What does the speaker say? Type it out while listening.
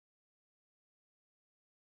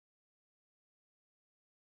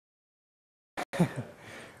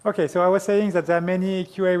Okay, so I was saying that there are many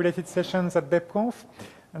QA-related sessions at DebConf,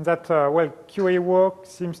 and that, well, QA work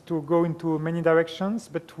seems to go into many directions,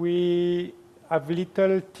 but we have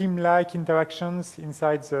little team-like interactions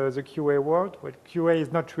inside the QA world. Well, QA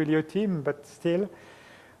is not really a team, but still.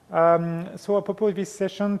 So I propose this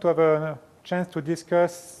session to have a chance to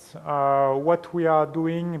discuss what we are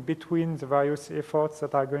doing between the various efforts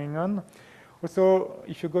that are going on. Also,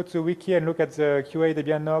 if you go to the wiki and look at the QA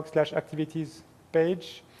Debian.org/activities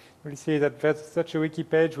page, you'll see that there's such a wiki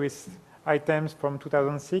page with items from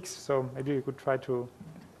 2006, so maybe we could try to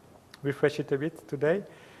refresh it a bit today.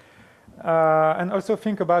 And also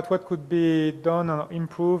think about what could be done or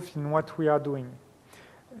improved in what we are doing.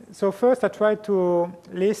 So first, I try to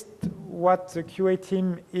list what the QA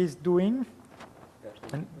team is doing.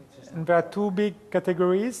 And there are two big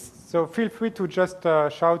categories, so feel free to just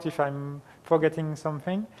shout if I'm forgetting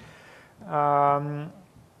something.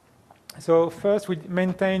 So first, we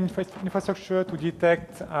maintain infrastructure to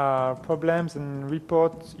detect problems and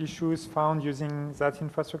report issues found using that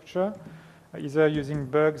infrastructure, either using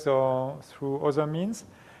bugs or through other means.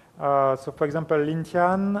 So for example,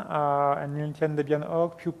 Lintian and Lintian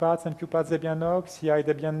Debian.org, Puparts and Puparts Debian.org, CI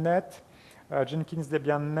Debian.net, Jenkins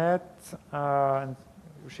Debian.net, and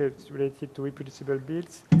which is related to reproducible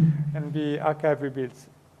builds, and the archive rebuilds.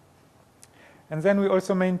 And then we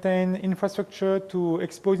also maintain infrastructure to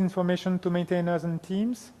expose information to maintainers and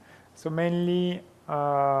teams. So mainly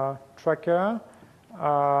tracker,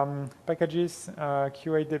 packages,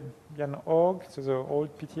 QA Debian.org, so the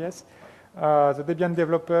old PTS, the Debian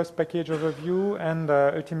developers package overview, and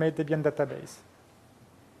Ultimate Debian database.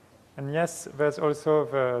 And yes, there's also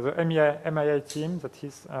the MII team that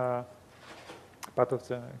is part of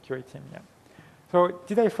the QA team. Yeah. So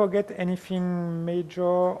did I forget anything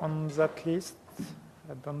major on that list?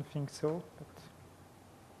 I don't think so. But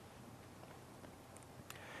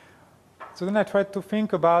so then I tried to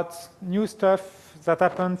think about new stuff that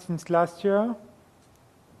happened since last year.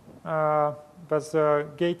 There's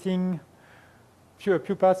gating,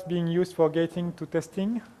 Puparts being used for gating to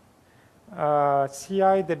testing.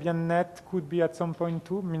 CI Debian.net could be at some point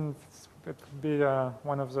too. I mean, that would be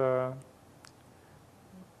one of the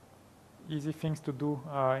easy things to do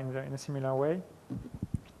in a similar way.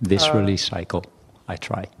 This release cycle, I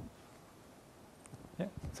try. Yeah,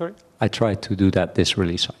 sorry? I try to do that this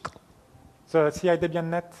release cycle. So CI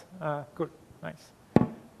Debian.net, good, nice.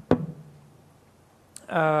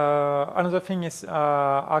 Another thing is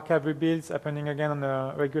archive rebuilds happening again on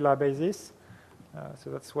a regular basis. So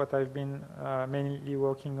that's what I've been mainly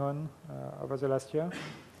working on over the last year.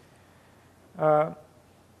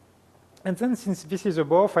 And then since this is a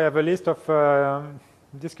BOF, I have a list of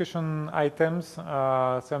discussion items.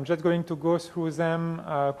 So I'm just going to go through them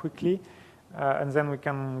quickly, and then we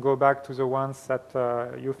can go back to the ones that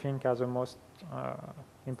you think are the most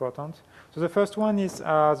important. So the first one is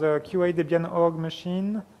the QA Debian.org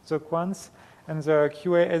machine, the Quants, and the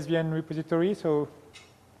QA SVN repository. So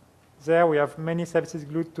there we have many services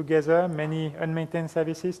glued together, many unmaintained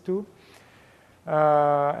services too.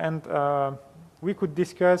 And we could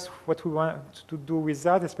discuss what we want to do with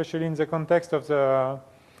that, especially in the context of the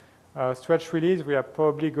Stretch release. We are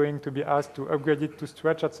probably going to be asked to upgrade it to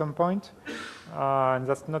Stretch at some point. And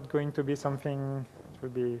that's not going to be something that will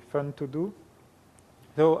be fun to do.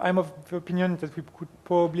 So I'm of the opinion that we could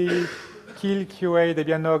probably kill QA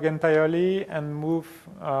Debian.org entirely and move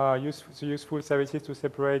useful services to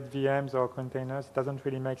separate VMs or containers. It doesn't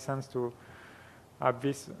really make sense to have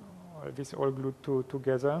this all glued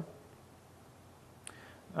together.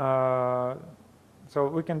 So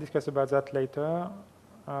we can discuss about that later.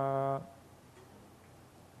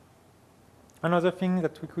 Another thing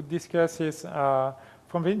that we could discuss is,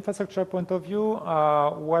 from the infrastructure point of view,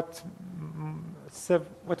 what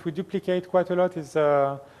we duplicate quite a lot is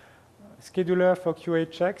a scheduler for QA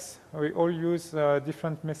checks. We all use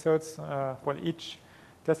different methods. Well, each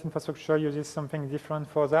test infrastructure uses something different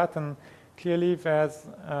for that, and clearly there's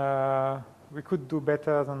we could do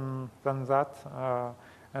better than that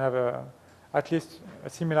and have at least a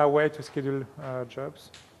similar way to schedule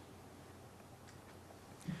jobs.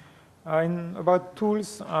 About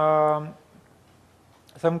tools,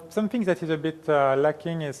 something that is a bit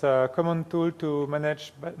lacking is a common tool to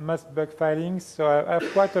manage mass bug filings. So I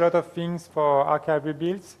have quite a lot of things for archive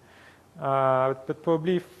rebuilds, but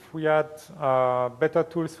probably if we had better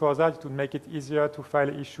tools for that, it would make it easier to file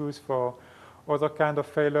issues for other kind of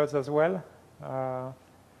failures as well.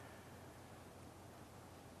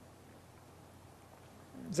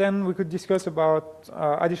 Then we could discuss about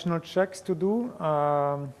additional checks to do.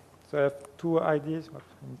 So I have two ideas. I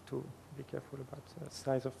need to be careful about the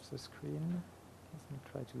size of the screen. Let me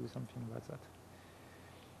try to do something about that.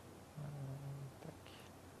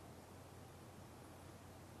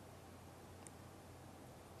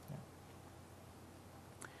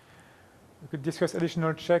 We could discuss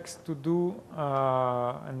additional checks to do,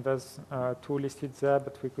 and there's two listed there,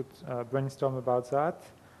 but we could brainstorm about that.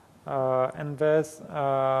 And there's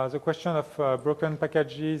the question of broken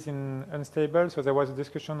packages in unstable. So there was a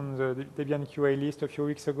discussion on the Debian QA list a few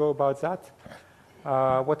weeks ago about that.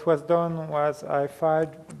 What was done was I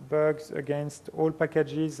filed bugs against all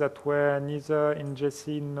packages that were neither in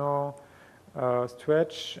JC nor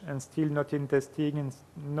stretch and still not in testing and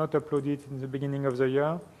not uploaded in the beginning of the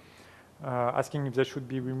year, asking if they should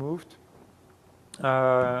be removed.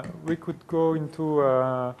 We could go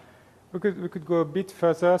into we could go a bit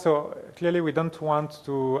further. So clearly, we don't want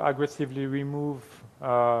to aggressively remove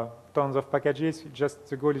tons of packages.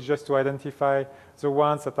 The goal is just to identify the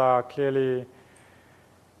ones that are clearly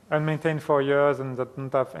unmaintained for years and that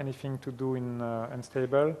don't have anything to do in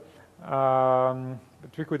unstable.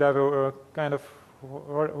 But we could have a kind of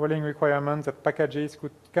rolling requirement that packages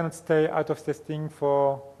cannot stay out of testing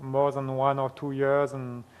for more than 1 or 2 years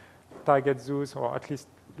and target those, or at least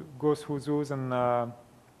go through those and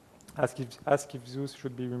ask if those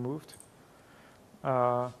should be removed.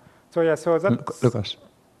 So yeah, so that's... Lucas,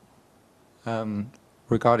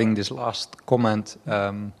 regarding this last comment,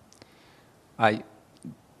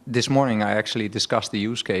 this morning I actually discussed the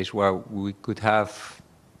use case where we could have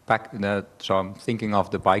so I'm thinking of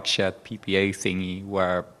the bike shed PPA thingy,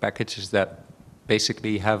 where packages that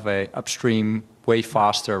basically have a upstream way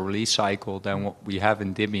faster release cycle than what we have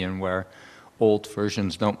in Debian, where old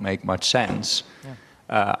versions don't make much sense.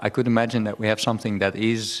 Yeah. I could imagine that we have something that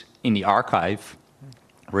is in the archive,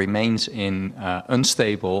 remains in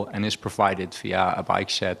unstable, and is provided via a bike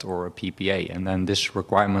shed or a PPA, and then this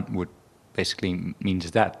requirement would basically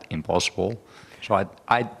means that impossible. So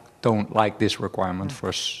I don't like this requirement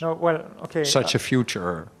for such a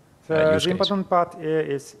future use the important part here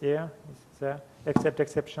is there, except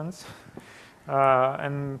exceptions.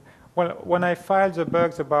 And well, when I filed the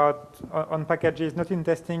bugs on packages not in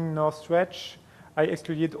testing nor stretch, I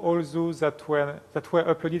excluded all those that were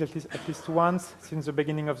uploaded at least once since the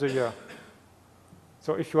beginning of the year.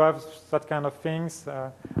 So if you have that kind of things,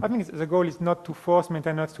 I think the goal is not to force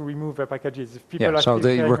maintainers to remove their packages. If people are so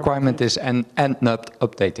the requirement is and not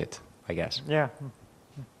updated, I guess. Yeah.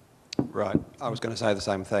 Right. I was going to say the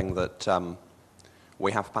same thing, that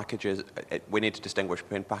we have packages, we need to distinguish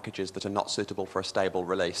between packages that are not suitable for a stable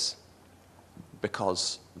release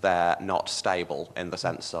because they're not stable in the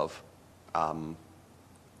sense of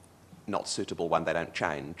not suitable when they don't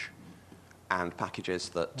change, and packages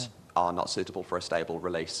that are not suitable for a stable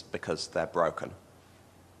release because they're broken.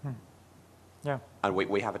 Yeah. And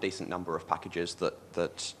we have a decent number of packages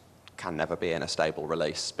that can never be in a stable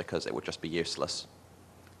release because it would just be useless,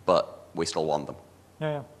 but we still want them.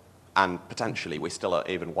 Yeah. And potentially we still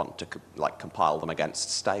even want to compile them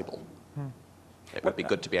against stable. It would be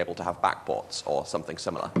good to be able to have backports or something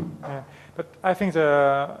similar. Yeah. But I think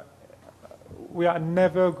we are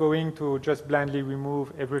never going to just blindly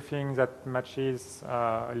remove everything that matches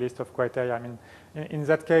a list of criteria. I mean, in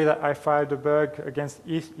that case, I filed a bug against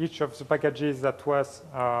each of the packages that was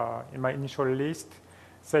in my initial list,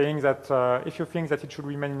 saying that if you think that it should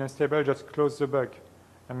remain unstable, just close the bug.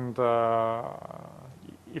 And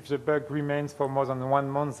if the bug remains for more than 1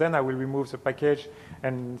 month, then I will remove the package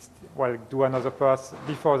and do another pass.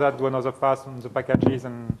 Before that, do another pass on the packages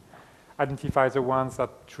and identify the ones that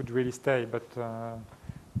should really stay. But yeah.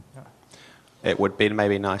 It would be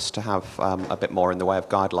maybe nice to have a bit more in the way of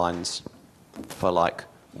guidelines for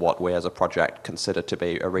what we as a project consider to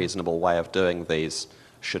be a reasonable way of doing these.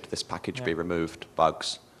 Should this package be removed?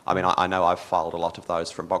 Bugs. I mean, I know I've filed a lot of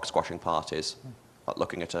those from bug squashing parties, like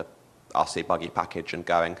looking at a RC buggy package and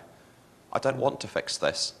going, I don't want to fix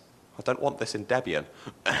this. I don't want this in Debian.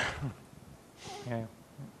 Yeah.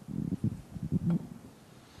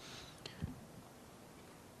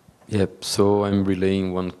 Yep, so I'm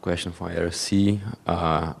relaying one question from IRC.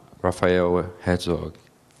 Rafael Herzog.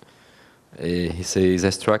 He says,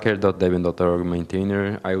 as tracker.debian.org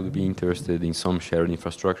maintainer, I would be interested in some shared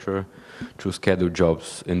infrastructure to schedule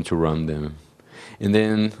jobs and to run them. And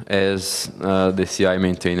then as the CI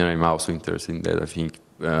maintainer, I'm also interested in that, I think.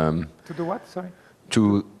 To do what, sorry?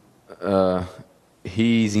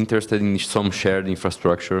 He's interested in some shared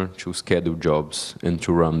infrastructure to schedule jobs and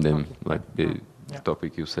to run them, like the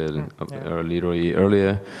topic you said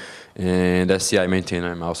earlier. And as CI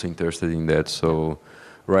maintainer, I'm also interested in that. So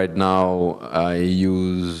right now, I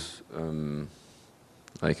use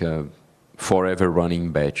like a forever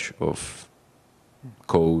running batch of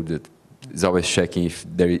code that it's always checking if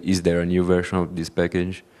there a new version of this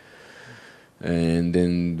package, and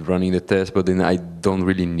then running the test. But then I don't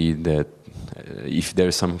really need that. If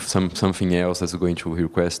there's something else that's going to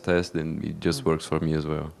request test, then it just works for me as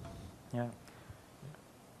well. Yeah.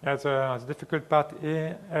 Yeah, the difficult part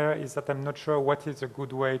here is that I'm not sure what is a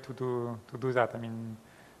good way to do that. I mean,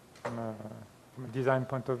 from a design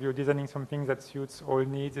point of view, designing something that suits all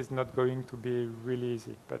needs is not going to be really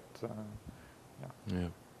easy. But yeah.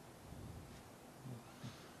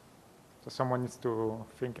 So someone needs to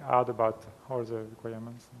think hard about all the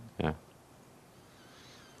requirements. Yeah.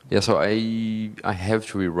 Yeah, so I have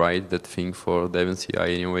to rewrite that thing for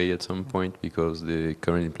DebCI anyway at some point, because the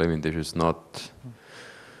current implementation is not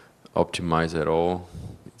optimized at all.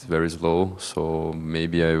 It's very slow, so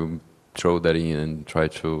maybe I will throw that in and try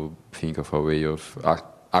to think of a way of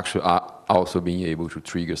actually also being able to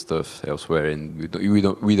trigger stuff elsewhere, and we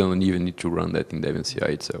don't even need to run that in DebCI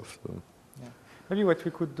itself. So. Yeah. Maybe what we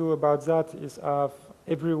could do about that is have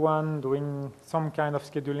everyone doing some kind of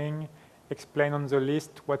scheduling, explain on the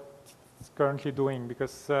list what it's currently doing,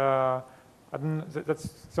 because that's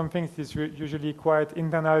something that is usually quite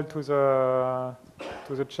internal to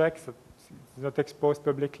the checks, that is not exposed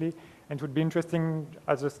publicly, and it would be interesting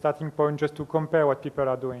as a starting point just to compare what people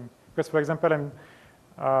are doing. Because, for example,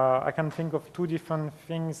 I can think of 2 different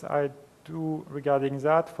things I do regarding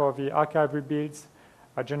that. For the archive rebuilds,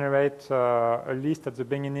 I generate a list at the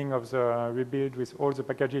beginning of the rebuild with all the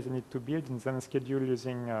packages I need to build, and then schedule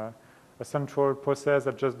using a central process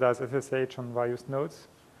that just does SSH on various nodes.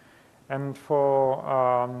 And for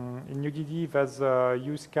in UDD, there's a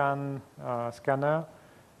UScan scanner,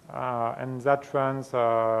 and that runs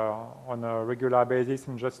on a regular basis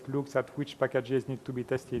and just looks at which packages need to be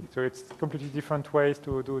tested. So it's completely different ways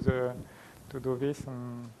to do this.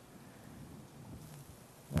 And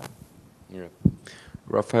yeah.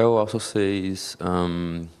 Rafael also says,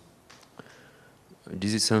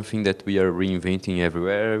 this is something that we are reinventing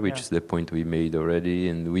everywhere, which is the point we made already,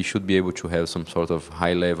 and we should be able to have some sort of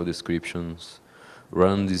high-level descriptions,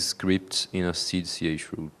 run these scripts in a seed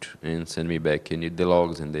CH root, and send me back the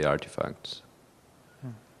logs and the artifacts.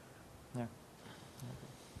 Yeah.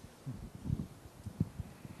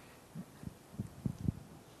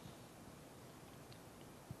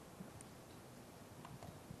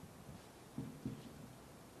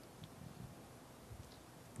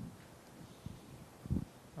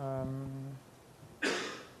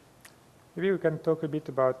 Maybe we can talk a bit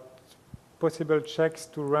about possible checks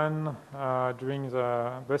to run during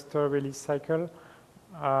the Buster release cycle.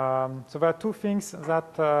 So there are 2 things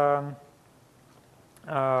that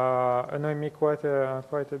annoy me quite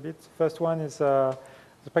a bit. First one is the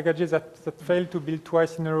packages that fail to build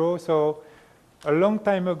twice in a row. So a long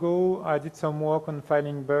time ago, I did some work on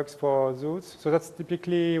finding bugs for those. So that's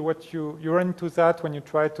typically what you run into that when you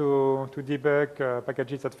try to debug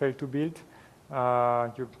packages that fail to build.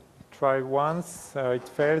 You try once, it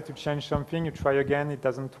fails, you change something, you try again, it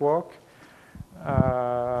doesn't work.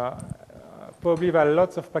 Probably there are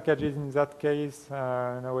lots of packages in that case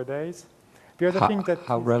nowadays. The other thing that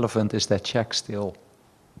how relevant is that check still?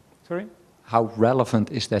 Sorry? How relevant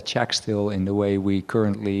is that check still in the way we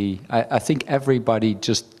currently... I think everybody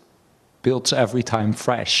just builds every time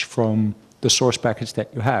fresh from the source package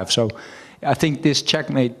that you have. So I think this check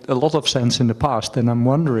made a lot of sense in the past, and I'm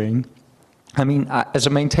wondering, I mean, as a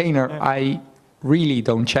maintainer, I really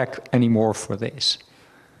don't check anymore for this.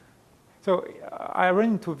 So I run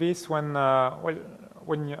into this when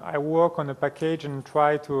I work on a package and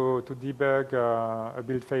try to debug a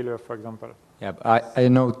build failure, for example. Yeah, I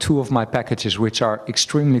know 2 of my packages which are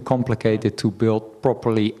extremely complicated to build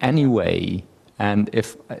properly anyway, and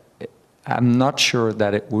if I'm not sure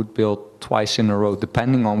that it would build twice in a row,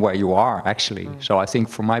 depending on where you are, actually. So I think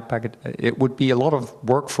for my packet, it would be a lot of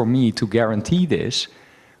work for me to guarantee this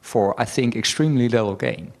for, I think, extremely little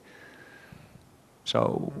gain.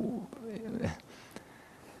 So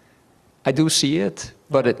I do see it,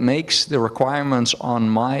 but it makes the requirements on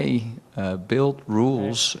my build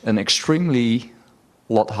rules an extremely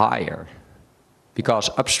lot higher,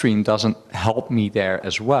 because upstream doesn't help me there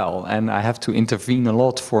as well, and I have to intervene a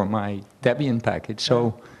lot for my Debian package.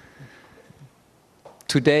 So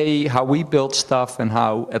today, how we build stuff and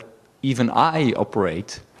how even I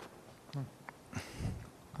operate,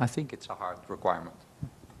 I think it's a hard requirement.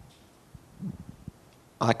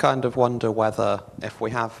 I kind of wonder whether if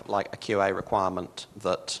we have like a QA requirement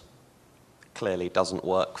that clearly doesn't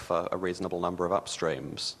work for a reasonable number of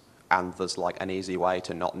upstreams, and there's like an easy way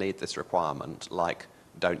to not need this requirement, like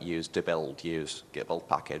don't use debuild, use git build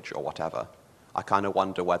package or whatever. I kind of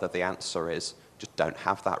wonder whether the answer is just don't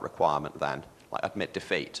have that requirement then. like admit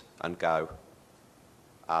defeat and go,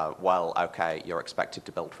 well, okay, you're expected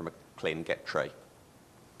to build from a clean Git tree.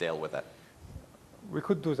 Deal with it. We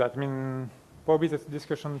could do that. I mean, probably the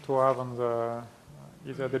discussion to have on the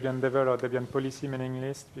either Debian Devel or Debian policy mailing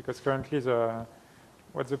list, because currently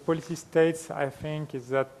what the policy states, I think, is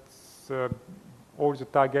that all the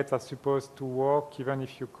targets are supposed to work, even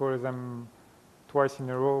if you call them twice in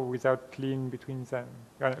a row without clean between them.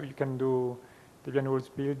 You can do Debian rules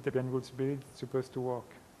build, it's supposed to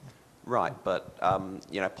work. Right, but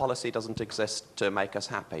policy doesn't exist to make us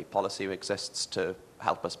happy. Policy exists to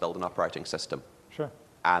help us build an operating system. Sure.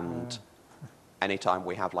 And anytime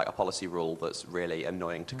we have like a policy rule that's really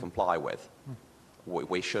annoying to comply with,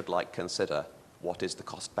 we should like consider what is the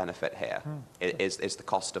cost benefit here. Is the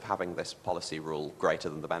cost of having this policy rule greater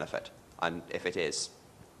than the benefit? And if it is,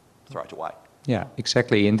 throw it away. Yeah,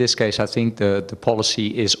 exactly. In this case, I think the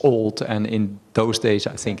policy is old, and in those days,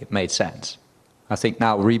 I think it made sense. I think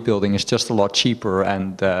now rebuilding is just a lot cheaper,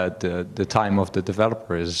 and the time of the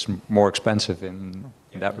developer is more expensive in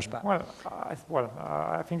that respect. Well,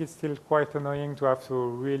 I think it's still quite annoying to have to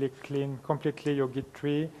really clean completely your Git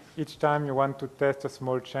tree each time you want to test a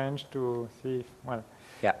small change to see if, well.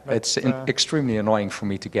 Yeah, it's extremely annoying for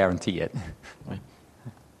me to guarantee it.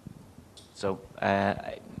 So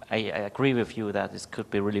I agree with you that this could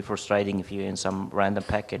be really frustrating if you're in some random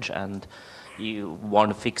package and you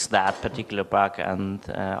want to fix that particular bug, and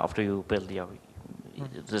after you build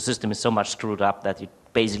the system is so much screwed up that it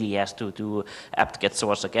basically has to do apt-get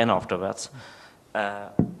source again afterwards.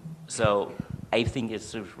 So I think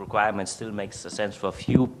its requirement still makes sense for a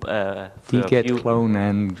few Git clone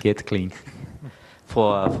and git clean.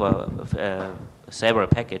 for several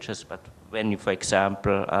packages, but when you, for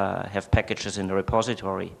example, have packages in the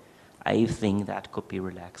repository, I think that could be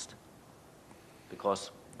relaxed,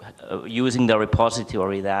 because using the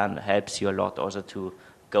repository then helps you a lot also to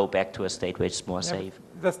go back to a state which is more safe.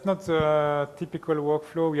 That's not the typical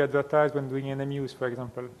workflow we advertise when doing NMUs, for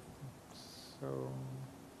example. So,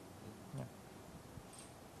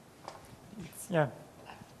 yeah.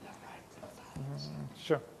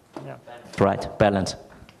 Sure, yeah. Right, balance.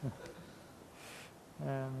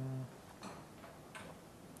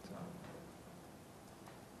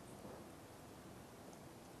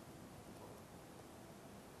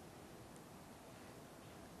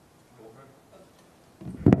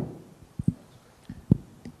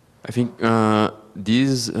 I think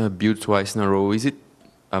this build twice in a row, is it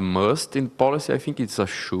a must in policy? I think it's a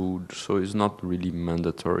should, so it's not really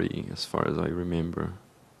mandatory as far as I remember.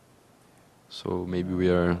 So maybe we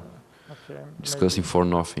are discussing for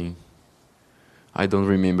nothing. I don't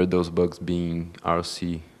remember those bugs being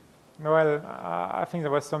RC. Well, I think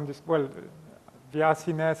there was some, the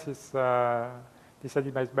RCness is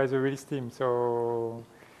decided by the release team, so.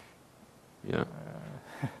 Yeah.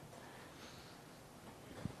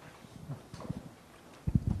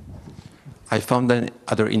 I found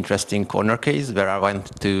another interesting corner case where I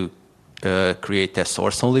went to create a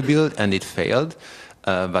source-only build and it failed,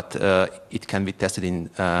 but it can be tested in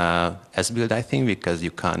S-build, I think, because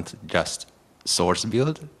you can't just source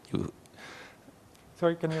build.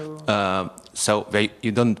 Sorry, can you? So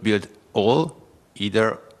you don't build all,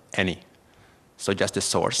 either, any. So just the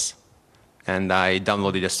source. And I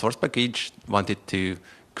downloaded a source package, wanted to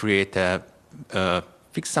create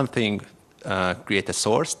fix something, create a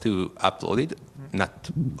source to upload it, not,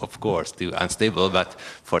 of course, to unstable, but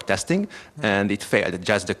for testing, and it failed,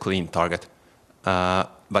 just the clean target.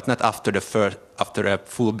 But not after a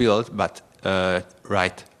full build, but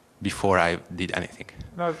right before I did anything.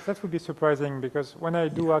 No, that would be surprising, because when I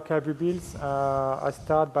do archive rebuilds, I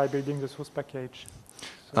start by building the source package.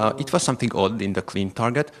 So it was something odd in the clean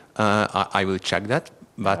target. I will check that,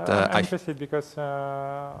 but I'm interested because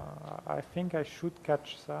I think I should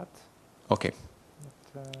catch that. Okay.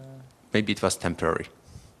 But, maybe it was temporary.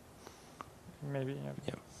 Maybe,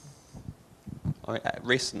 yeah.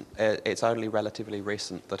 It's only relatively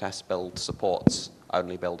recent that S-build supports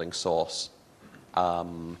only building source. I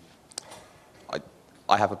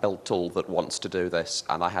have a build tool that wants to do this,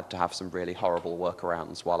 and I had to have some really horrible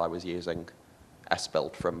workarounds while I was using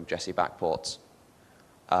S-build from Jesse backports,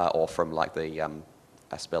 or from like the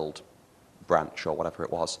S-build branch or whatever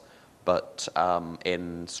it was. But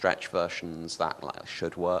in stretch versions, that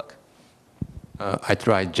should work. I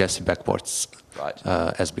tried Jesse backports Right.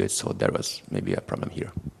 S-build, so there was maybe a problem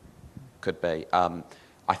here. Could be.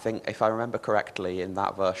 I think, if I remember correctly, in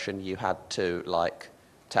that version, you had to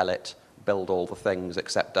tell it build all the things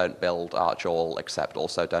except don't build arch all, except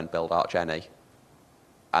also don't build arch any,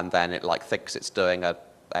 and then it thinks it's doing a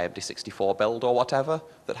AMD64 build or whatever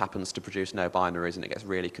that happens to produce no binaries, and it gets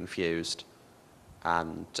really confused.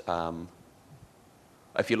 And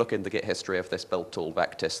if you look in the Git history of this build tool,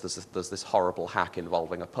 Vectis, there's this horrible hack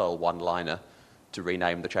involving a Perl one-liner to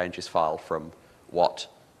rename the changes file from what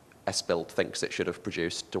sbuild thinks it should have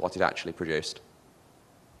produced to what it actually produced.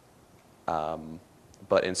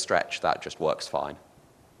 But in Stretch, that just works fine.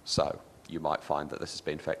 So you might find that this has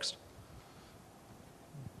been fixed.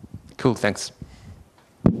 Cool, thanks.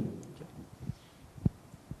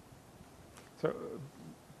 So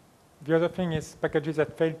the other thing is packages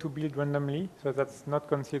that fail to build randomly. So that's not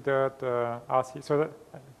considered RC. So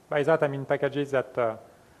by that I mean packages that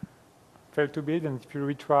fail to build, and if you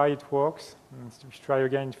retry, it works. And if you try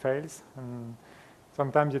again, it fails. And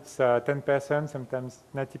sometimes it's 10%, sometimes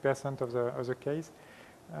 90% of the case.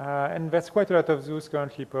 And there's quite a lot of those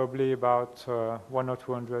currently, probably about 100 or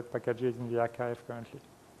 200 packages in the archive currently.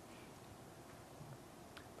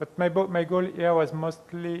 But my goal here was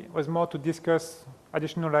more to discuss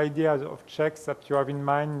additional ideas of checks that you have in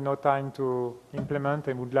mind, no time to implement,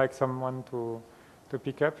 and would like someone to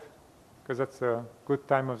pick up, because that's a good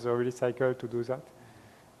time of the release cycle to do that.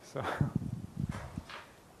 So,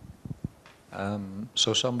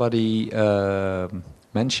 so somebody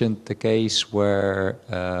mentioned the case where,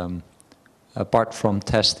 apart from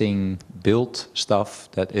testing build stuff,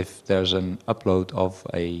 that if there's an upload of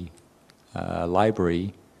a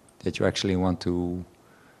library, that you actually want to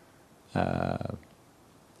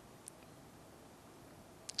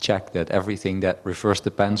check that everything that reverse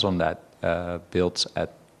depends on that builds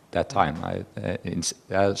at that time.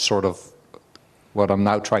 Sort of what I'm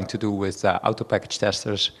now trying to do with auto package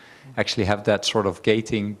testers, actually have that sort of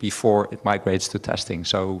gating before it migrates to testing.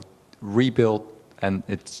 So rebuild, and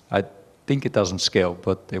I think it doesn't scale,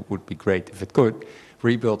 but it would be great if it could,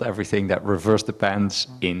 rebuild everything that reverse depends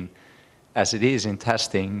in, as it is in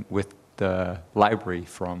testing, with the library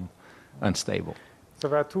from unstable. So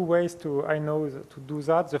there are two ways to do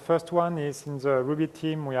that. The first one is in the Ruby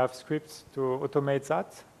team, we have scripts to automate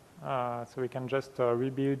that. So we can just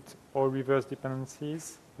rebuild all reverse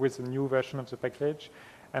dependencies with a new version of the package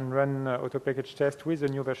and run auto package test with a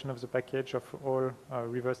new version of the package of all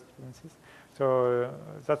reverse dependencies. So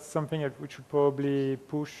that's something that we should probably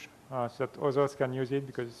push so that others can use it,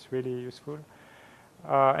 because it's really useful.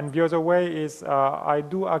 And the other way is I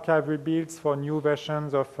do archive rebuilds for new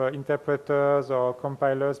versions of interpreters or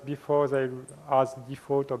compilers before they are the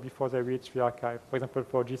default or before they reach the archive. For example,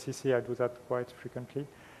 for GCC, I do that quite frequently.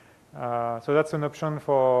 So that's an option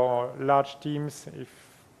for large teams,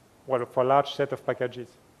 for large set of packages.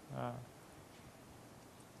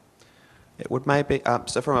 It would maybe,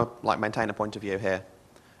 so from a maintainer point of view here,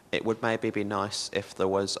 it would maybe be nice if there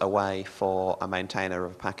was a way for a maintainer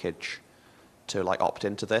of a package to opt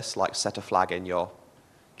into this, set a flag in your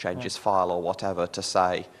changes file or whatever to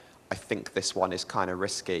say, I think this one is kind of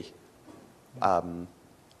risky.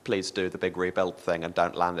 Please do the big rebuild thing and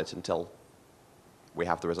don't land it until we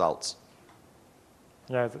have the results.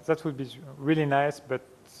 Yeah, that would be really nice, but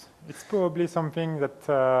it's probably something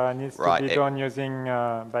that needs to be done using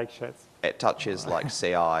bike sheds. It touches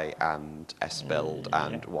CI and sbuild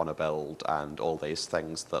and wannabuild and all these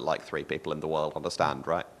things that 3 people in the world understand,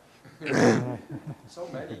 right? So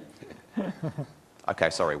many. Okay,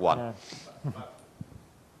 sorry, 1. Yeah.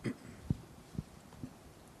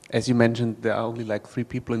 As you mentioned, there are only 3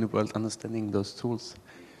 people in the world understanding those tools.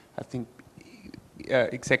 I think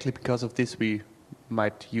exactly because of this we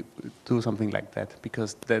might do something like that,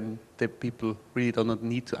 because then the people really do not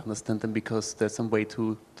need to understand them, because there's some way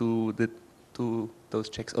to do those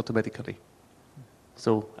checks automatically.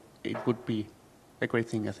 So it would be a great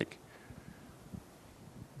thing, I think.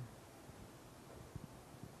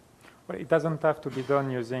 Well, it doesn't have to be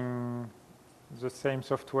done using the same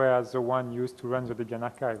software as the one used to run the Debian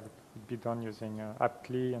archive. It could be done using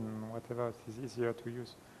apt-cli and whatever is easier to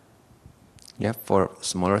use. Yeah, for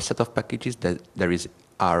smaller set of packages, there is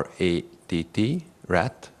RATT,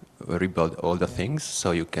 rebuild all the things,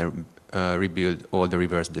 so you can rebuild all the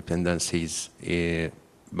reverse dependencies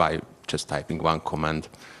by just typing one command,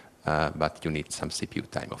 but you need some CPU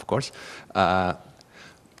time, of course.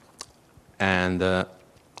 And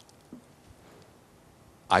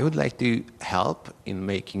I would like to help in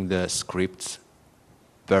making the scripts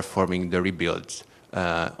performing the rebuilds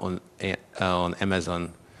on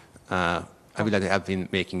Amazon. I would like to have been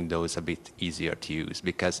making those a bit easier to use,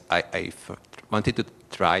 because I wanted to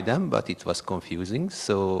try them, but it was confusing,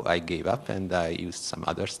 so I gave up and I used some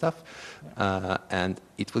other stuff. And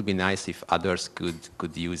it would be nice if others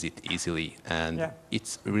could use it easily, and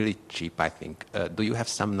it's really cheap, I think. Do you have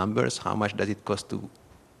some numbers? How much does it cost to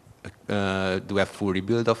do a full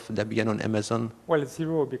rebuild of Debian on Amazon? Well, it's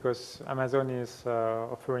 0 because Amazon is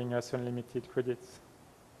offering us unlimited credits.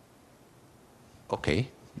 Okay,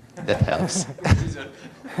 that helps.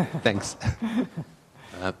 Thanks.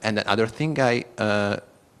 And another thing I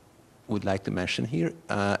would like to mention here,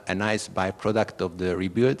 a nice byproduct of the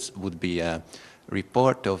rebuilds would be a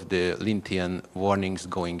report of the lintian warnings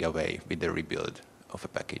going away with the rebuild of a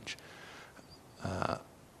package.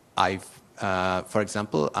 For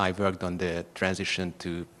example, I worked on the transition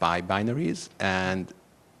to Pi binaries, and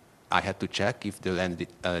I had to check if the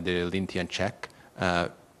lintian check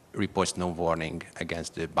reports no warning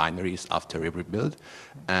against the binaries after a rebuild.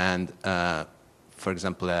 And for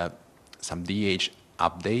example, some DH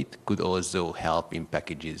update could also help in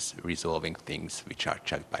packages resolving things which are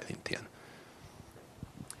checked by lintian.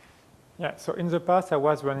 Yeah, so in the past I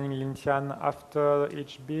was running lintian after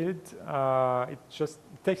each build. It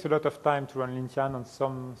takes a lot of time to run lintian on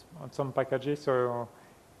some packages, so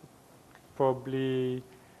probably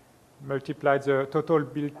multiply the total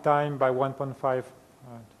build time by 1.5 to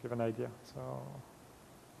give an idea. So,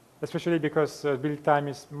 especially because build time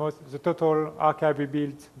is the total archive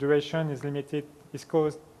rebuild duration is limited, is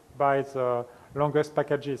caused by the longest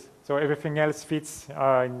packages. So everything else fits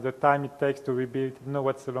in the time it takes to rebuild. I don't know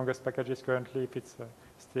what's the longest packages currently, if it's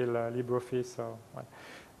still LibreOffice or what.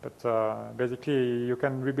 But basically, you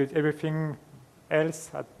can rebuild everything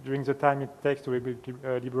else during the time it takes to rebuild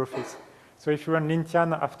LibreOffice. So if you run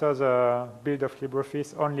lintian after the build of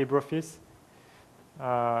LibreOffice on LibreOffice,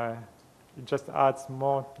 it just adds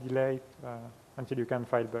more delay until you can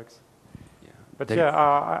file bugs. Yeah. But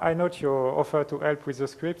yeah, I note your offer to help with the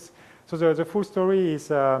scripts. So the full story is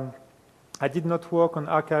I did not work on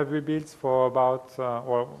archive rebuilds for about,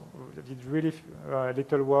 or did really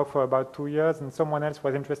little work for about 2 years, and someone else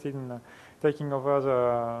was interested in taking over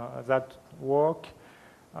that work.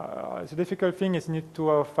 The difficult thing is you need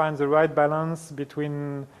to find the right balance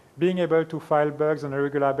between being able to file bugs on a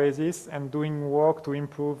regular basis and doing work to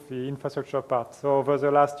improve the infrastructure part. So over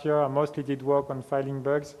the last year, I mostly did work on filing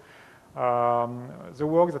bugs. The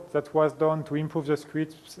work that was done to improve the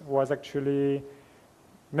scripts was actually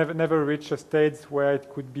never reached a stage where it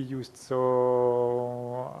could be used.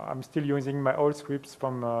 So I'm still using my old scripts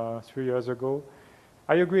from 3 years ago.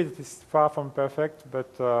 I agree that it's far from perfect, but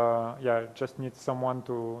yeah, just need someone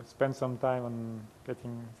to spend some time on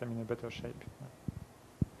getting them in a better shape.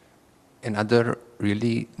 Another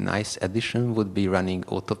really nice addition would be running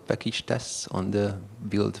auto package tests on the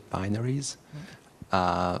build binaries.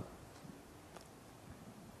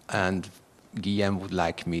 And Guillaume would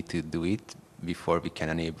like me to do it before we can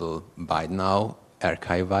enable by now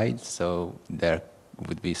archive-wide, so there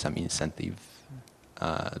would be some incentive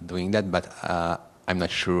doing that, but I'm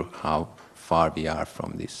not sure how far we are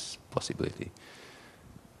from this possibility.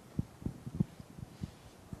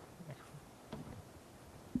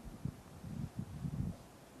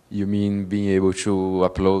 You mean being able to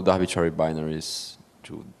upload arbitrary binaries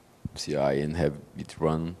to CI and have it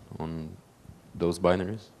run on those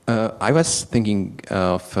binaries? I was thinking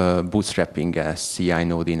of bootstrapping a CI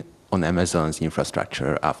node on Amazon's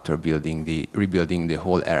infrastructure after rebuilding the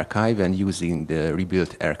whole archive and using the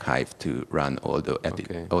rebuilt archive to run all the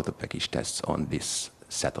auto package tests on this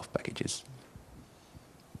set of packages.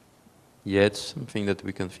 Yeah, it's something that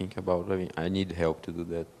we can think about. I mean, I need help to do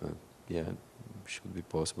that, but yeah, it should be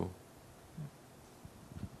possible.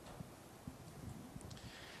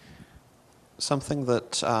 Something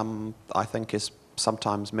that I think is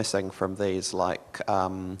sometimes missing from these, like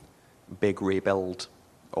big rebuild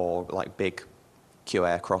or like big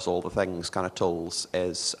QA across all the things kind of tools,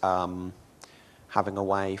 is having a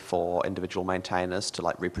way for individual maintainers to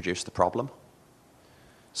like reproduce the problem.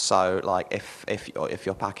 So like if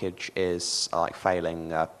your package is like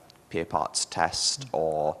failing a peer parts test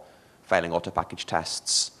or failing auto package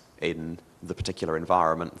tests in the particular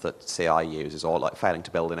environment that CI uses, or like failing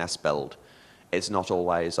to build an S-build, it's not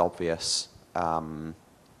always obvious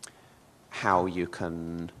how you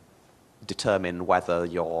can determine whether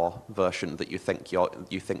your version that you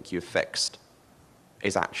think you've fixed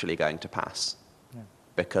is actually going to pass. Yeah.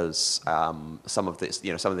 Because some of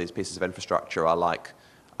these pieces of infrastructure are like,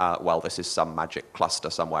 well, this is some magic cluster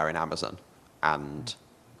somewhere in Amazon, and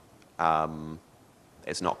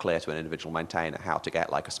it's not clear to an individual maintainer how to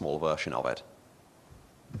get like a small version of it.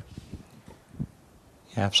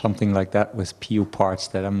 You have something like that with PU parts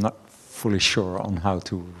that I'm not fully sure on how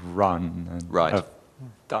to run. And right. I've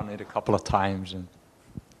done it a couple of times. And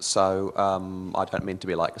so I don't mean to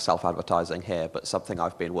be like self-advertising here, but something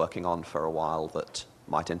I've been working on for a while that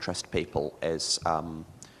might interest people is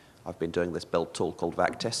I've been doing this build tool called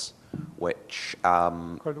Vectis, which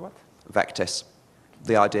Called what? Vectis.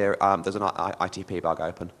 The idea, there's an ITP bug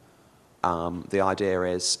open. The idea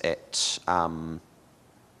is it's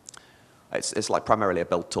like primarily a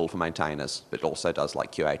build tool for maintainers, but it also does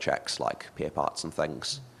like QA checks, like peer parts and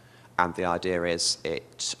things. And the idea is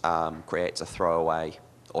it creates a throwaway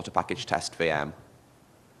auto-package test VM.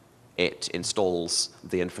 It installs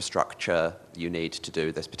the infrastructure you need to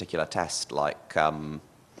do this particular test, like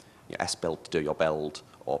sbuild to do your build,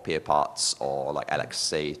 or peer parts, or like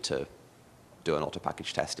LXC to do an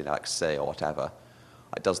auto-package test in LXC or whatever.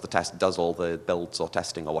 It does the test, does all the builds or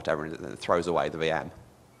testing or whatever, and it throws away the VM.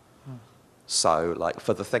 So, like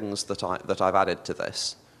for the things that I've added to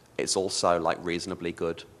this, it's also like reasonably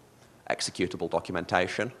good executable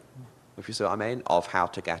documentation, if you see what I mean, of how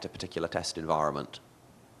to get a particular test environment.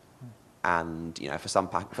 And you know, for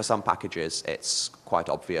some packages, it's quite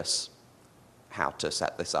obvious how to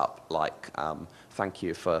set this up. Like, thank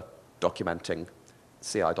you for documenting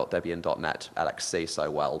ci.debian.net LXC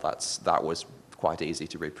so well. That was quite easy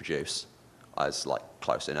to reproduce as like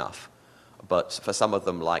close enough. But for some of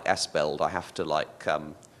them, like sbuild, I have to like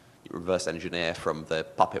reverse engineer from the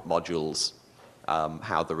Puppet modules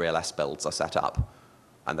how the real sbuilds are set up,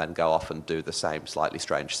 and then go off and do the same slightly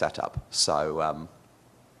strange setup. So.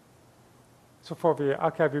 So for the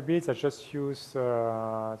archive builds, I just use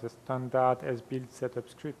the standard sbuild setup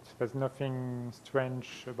script. There's nothing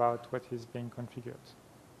strange about what is being configured.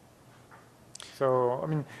 So, I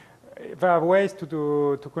mean, there are ways to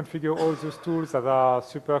configure all those tools that are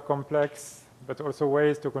super complex, but also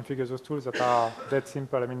ways to configure those tools that are that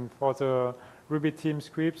simple. I mean, for the Ruby team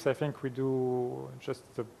scripts, I think we do just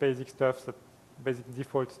the basic stuff, the basic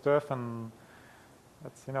default stuff, and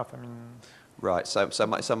that's enough. I mean. Right. So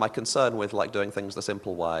my concern with like doing things the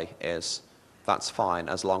simple way is that's fine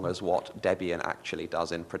as long as what Debian actually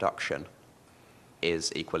does in production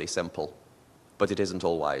is equally simple, but it isn't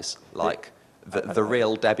always. Like the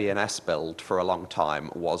real Debian sbuild for a long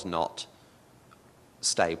time was not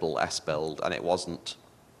stable sbuild, and it wasn't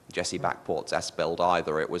Jesse Backport's sbuild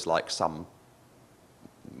either. It was like some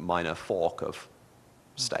minor fork of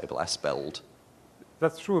stable sbuild.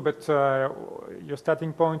 That's true, but your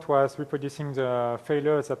starting point was reproducing the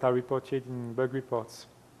failures that are reported in bug reports.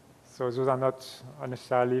 So those are not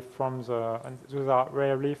necessarily from those are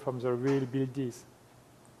rarely from the real builds.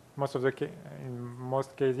 In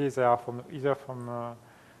most cases, they are either from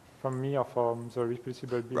me or from the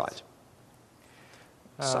reproducible builds.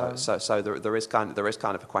 Right. So there is kind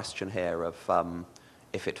of a question here of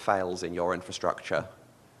if it fails in your infrastructure,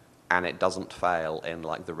 and it doesn't fail in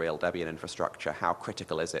like the real Debian infrastructure, how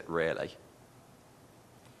critical is it really?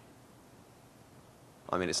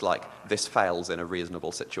 I mean, it's like this fails in a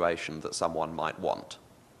reasonable situation that someone might want,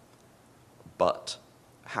 but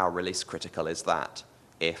how release critical is that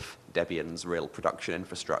if Debian's real production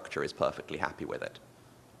infrastructure is perfectly happy with it?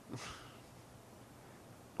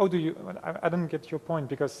 Oh, I don't get your point,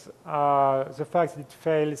 because the fact that it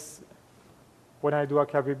fails when I do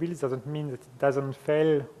archive rebuilds doesn't mean that it doesn't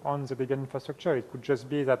fail on the Debian infrastructure. It could just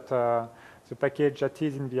be that the package that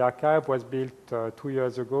is in the archive was built 2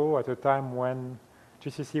 years ago at a time when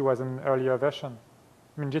GCC was an earlier version.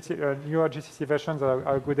 I mean, newer GCC versions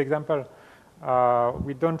are a good example.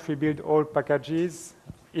 We don't rebuild all packages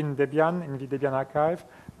in Debian, in the Debian archive,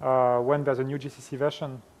 when there's a new GCC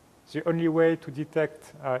version. The only way to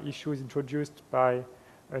detect issues introduced by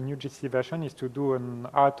a new GCC version is to do an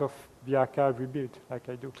out of the archive rebuild, like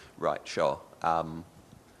I do. Right, sure. But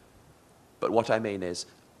what I mean is,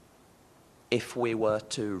 if we were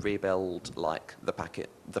to rebuild like the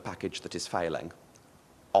package that is failing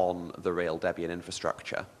on the real Debian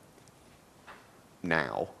infrastructure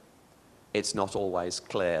now, it's not always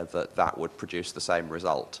clear that that would produce the same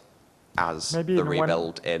result as Maybe the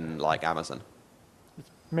rebuild in like Amazon.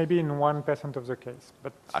 Maybe in 1% of the case,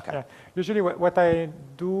 but okay. Yeah. Usually what I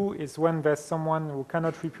do is when there's someone who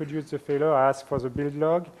cannot reproduce the failure, I ask for the build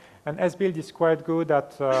log, and sbuild is quite good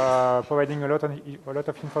at providing a lot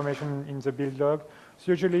of information in the build log.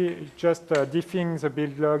 So usually just diffing the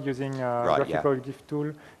build log using a graphical diff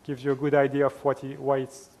tool gives you a good idea of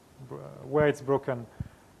where it's broken.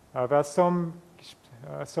 There are some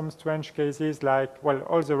strange cases like, well,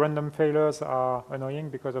 all the random failures are annoying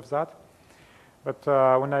because of that. But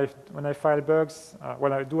when I file bugs,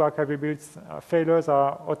 when I do archive rebuilds, failures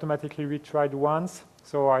are automatically retried once.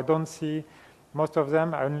 So I don't see most of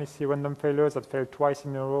them. I only see random failures that fail twice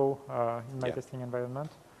in a row in my testing environment.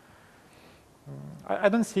 I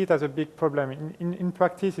don't see it as a big problem. In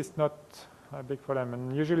practice, it's not a big problem.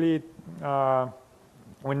 And usually,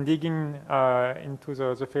 when digging into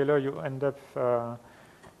the failure, you end up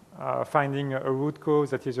finding a root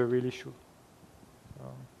cause that is a real issue. So.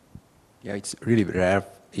 Yeah, it's really rare.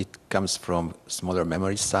 It comes from smaller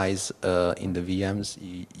memory size in the VMs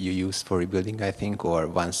you use for rebuilding, I think, or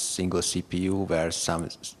one single CPU where some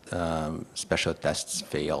special tests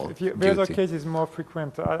fail. The other case is more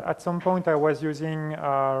frequent. At some point, I was using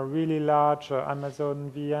really large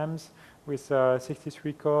Amazon VMs with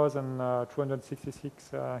 63 cores and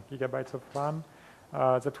 266 gigabytes of RAM.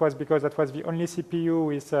 That was because that was the only CPU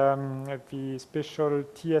with the special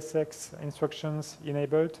TSX instructions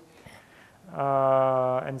enabled.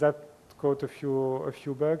 And that caught a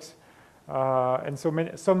few bugs. And so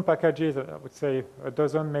some packages, I would say a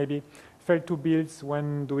dozen maybe, failed to build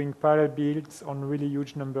when doing parallel builds on really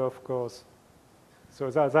huge number of cores.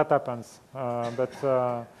 So that happens. But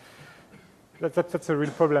that's a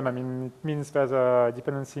real problem. I mean, it means there's a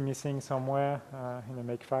dependency missing somewhere in a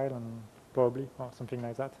makefile, and probably, or something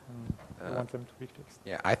like that, and we want them to be fixed.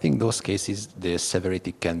 Yeah, I think those cases, the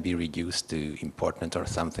severity can be reduced to important or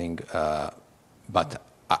something, but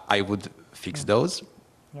I would fix those.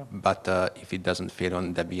 Yeah. But if it doesn't fail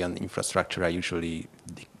on Debian infrastructure, I usually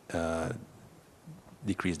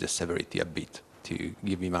decrease the severity a bit to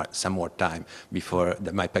give me some more time before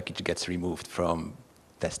my package gets removed from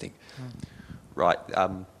testing. Right.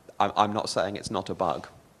 I'm not saying it's not a bug.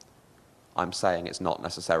 I'm saying it's not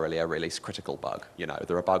necessarily a release critical bug. You know,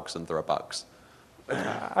 there are bugs and there are bugs.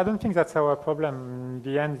 I don't think that's our problem. In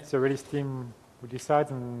the end, it's the release team who decides,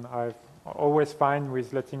 and I'm always fine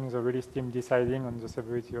with letting the release team deciding on the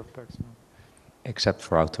severity of bugs. Except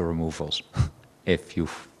for auto removals, if you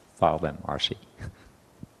file them RC.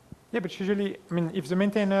 Yeah, but usually, I mean, if the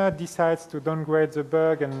maintainer decides to downgrade the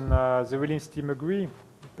bug and the release team agree,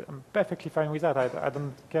 I'm perfectly fine with that. I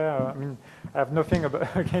don't care. I mean, I have nothing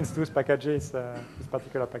against those packages, these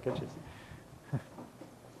particular packages.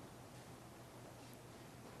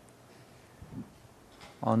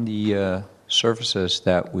 On the services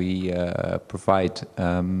that we provide,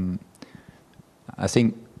 I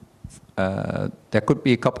think there could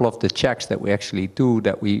be a couple of the checks that we actually do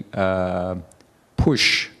that we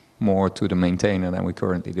push more to the maintainer than we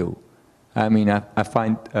currently do. I mean, I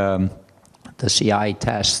find the CI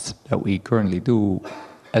test that we currently do,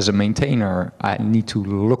 as a maintainer, I need to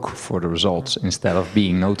look for the results instead of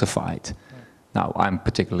being notified. Now, I'm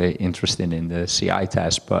particularly interested in the CI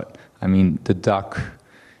test, but I mean, the duck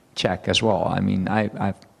check as well. I mean,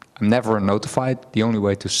 I'm never notified. The only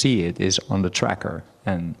way to see it is on the tracker.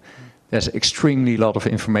 And there's extremely lot of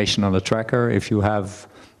information on the tracker. If you have,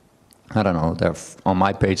 I don't know, on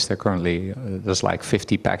my page, there's like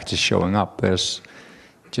 50 packages showing up. There's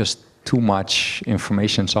just too much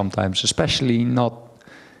information sometimes, especially not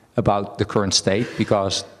about the current state,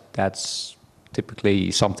 because that's typically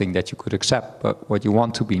something that you could accept, but what you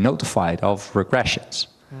want to be notified of regressions.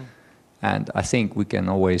 And I think we can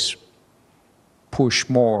always push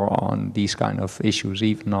more on these kind of issues,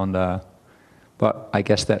 even on the, but I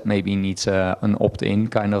guess that maybe needs an opt-in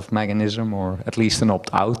kind of mechanism, or at least an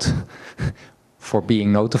opt-out for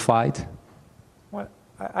being notified. Well,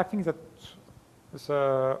 I think that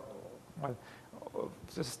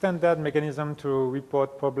the standard mechanism to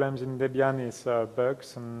report problems in Debian is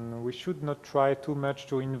bugs, and we should not try too much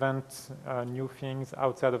to invent new things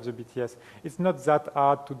outside of the BTS. It's not that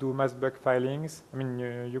hard to do mass bug filings. I mean,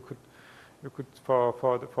 you could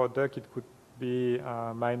for Duck, it could be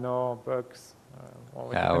minor bugs,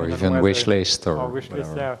 or even wish list or wish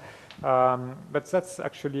list, yeah. But that's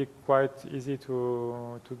actually quite easy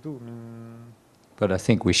to do. I mean, but I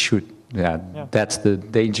think we should, that's the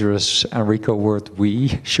dangerous Enrico word,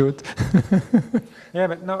 we should. Yeah,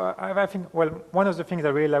 but no, I think, well, one of the things I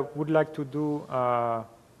really would like to do,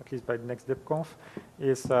 at least by the next DebConf,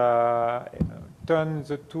 is turn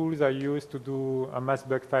the tools I use to do a mass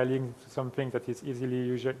bug filing to something that is easily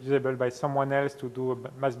usable by someone else to do a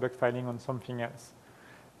mass bug filing on something else.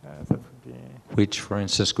 That would be... Which, for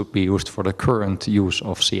instance, could be used for the current use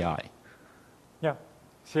of CI. Yeah.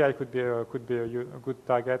 CI could be a good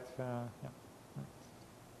target. Yeah.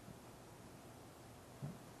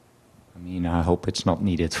 I mean, I hope it's not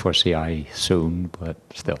needed for CI soon, but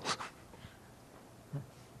still.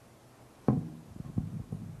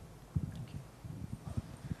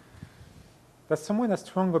 Does someone have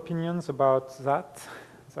strong opinions about that?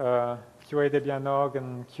 QA Debian.org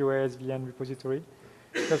and QA SVN repository?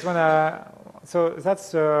 That's one. So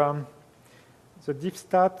that's the deep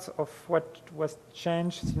stat of what was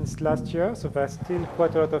changed since last year. So there's still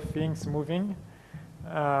quite a lot of things moving.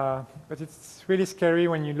 But it's really scary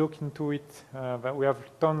when you look into it. That we have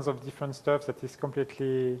tons of different stuff that is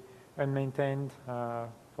completely unmaintained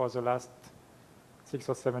for the last 6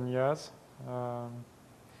 or 7 years.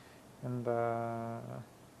 And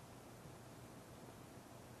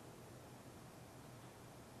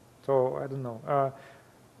so I don't know.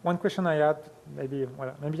 One question I had, maybe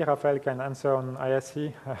Raphael can answer on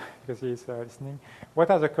ISE because he's listening. What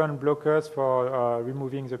are the current blockers for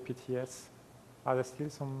removing the PTS? Are there still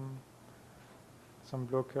some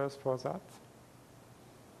blockers for that?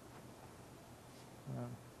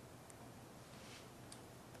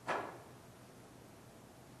 Let's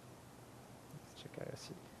check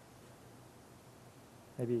ISE.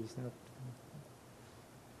 Maybe it's not.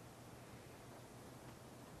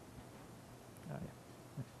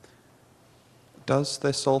 Does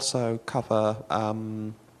this also cover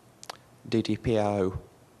DDPO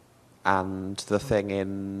and the thing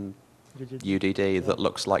in UDD that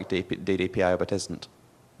looks like DDPO but isn't?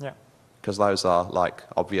 Yeah. Because those are like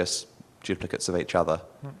obvious duplicates of each other.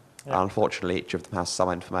 Yeah. Unfortunately, each of them has some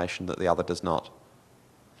information that the other does not.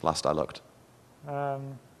 Last I looked.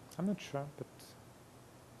 I'm not sure, but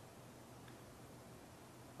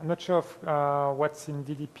I'm not sure of what's in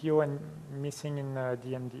DDPO and missing in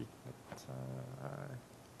DMD. But,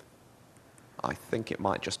 I think it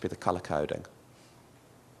might just be the color coding.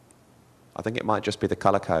 I think it might just be the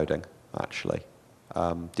color coding, actually.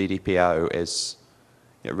 DDPO is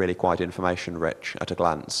really quite information rich at a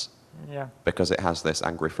glance. Yeah. Because it has this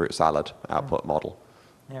angry fruit salad output model.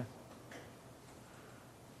 Yeah.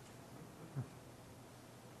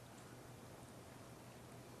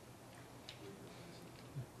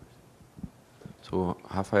 So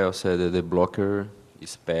Raphael said that the blocker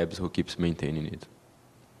is PEBS who keeps maintaining it.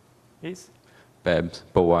 Is? PEBS,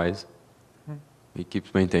 Powise. He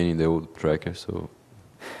keeps maintaining the old tracker, so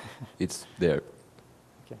it's there.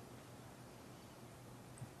 Okay.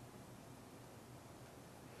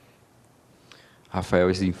 Raphael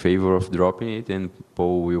is in favor of dropping it, and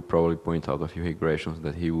Paul will probably point out a few regressions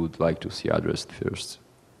that he would like to see addressed first.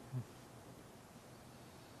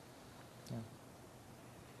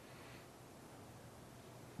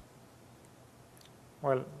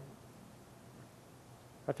 Well,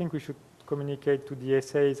 I think we should communicate to the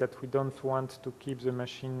essays that we don't want to keep the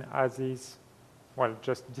machine as is. Well,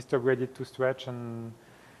 just distribute it to stretch and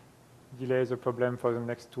delay the problem for the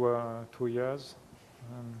next 2 years.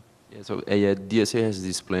 Yeah, so DSA has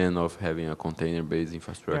this plan of having a container-based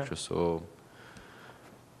infrastructure, so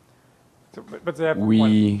but they have,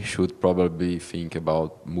 we should probably think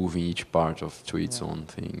about moving each part to its own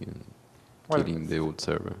thing and killing the old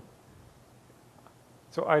server.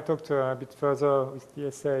 So I talked a bit further with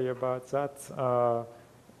DSA about that.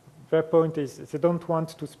 Their point is they don't want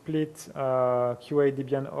to split QA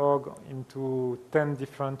Debian org into 10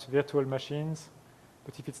 different virtual machines.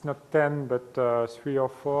 But if it's not 10, but 3 or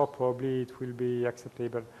 4, probably it will be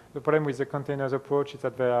acceptable. The problem with the containers approach is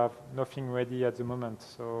that they have nothing ready at the moment.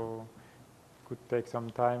 So it could take some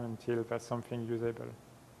time until there's something usable.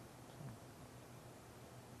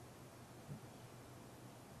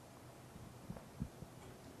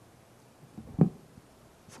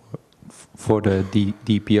 For the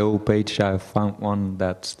DPO page, I found one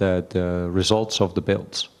that's the results of the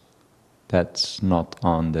builds. That's not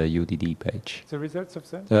on the UDD page. The results of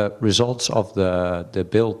that? The results of the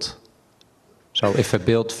build. So if a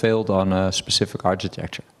build failed on a specific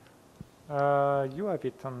architecture. You have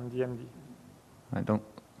it on DMD. I don't.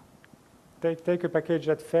 Take a package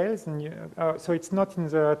that fails, and you, so it's not in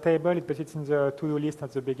the table, but it's in the to-do list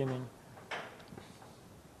at the beginning.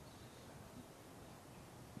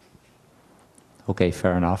 Okay,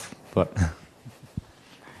 fair enough, but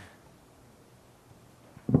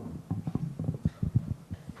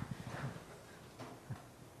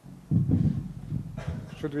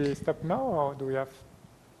should we stop now, or do we have?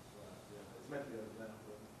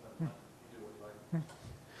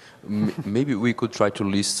 Maybe we could try to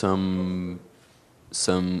list some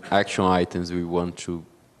action items we want to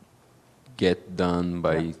get done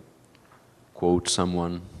by quote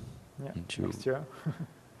someone. Next year.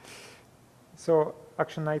 So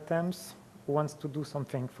action items, who wants to do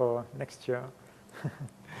something for next year?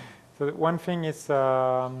 So one thing is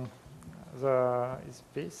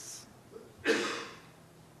this.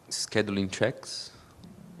 Scheduling checks.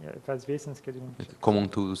 Yeah, it has this and scheduling checks. Common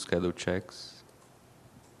tool schedule checks.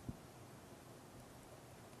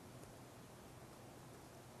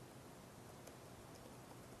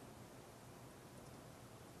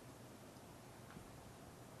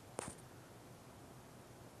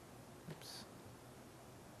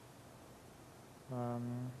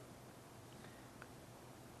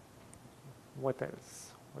 What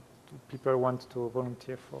else? What do people want to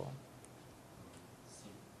volunteer for?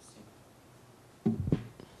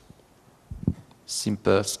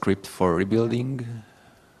 Simple script for rebuilding.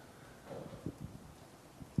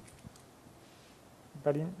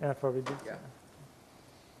 Valin, for rebuild. Yeah.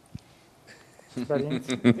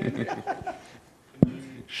 Valin?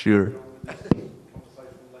 Sure.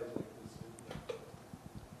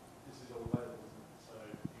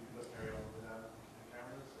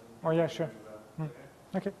 Oh yeah, sure.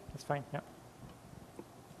 Okay, that's fine. Yeah.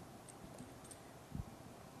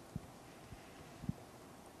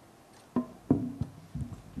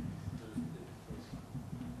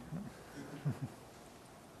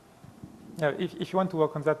 Yeah, if you want to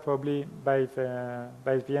work on that, probably by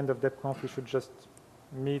the end of DebConf, we should just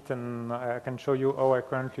meet and I can show you how I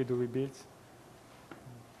currently do rebuilds.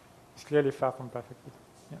 It's clearly far from perfect.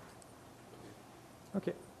 Yeah.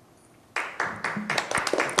 Okay.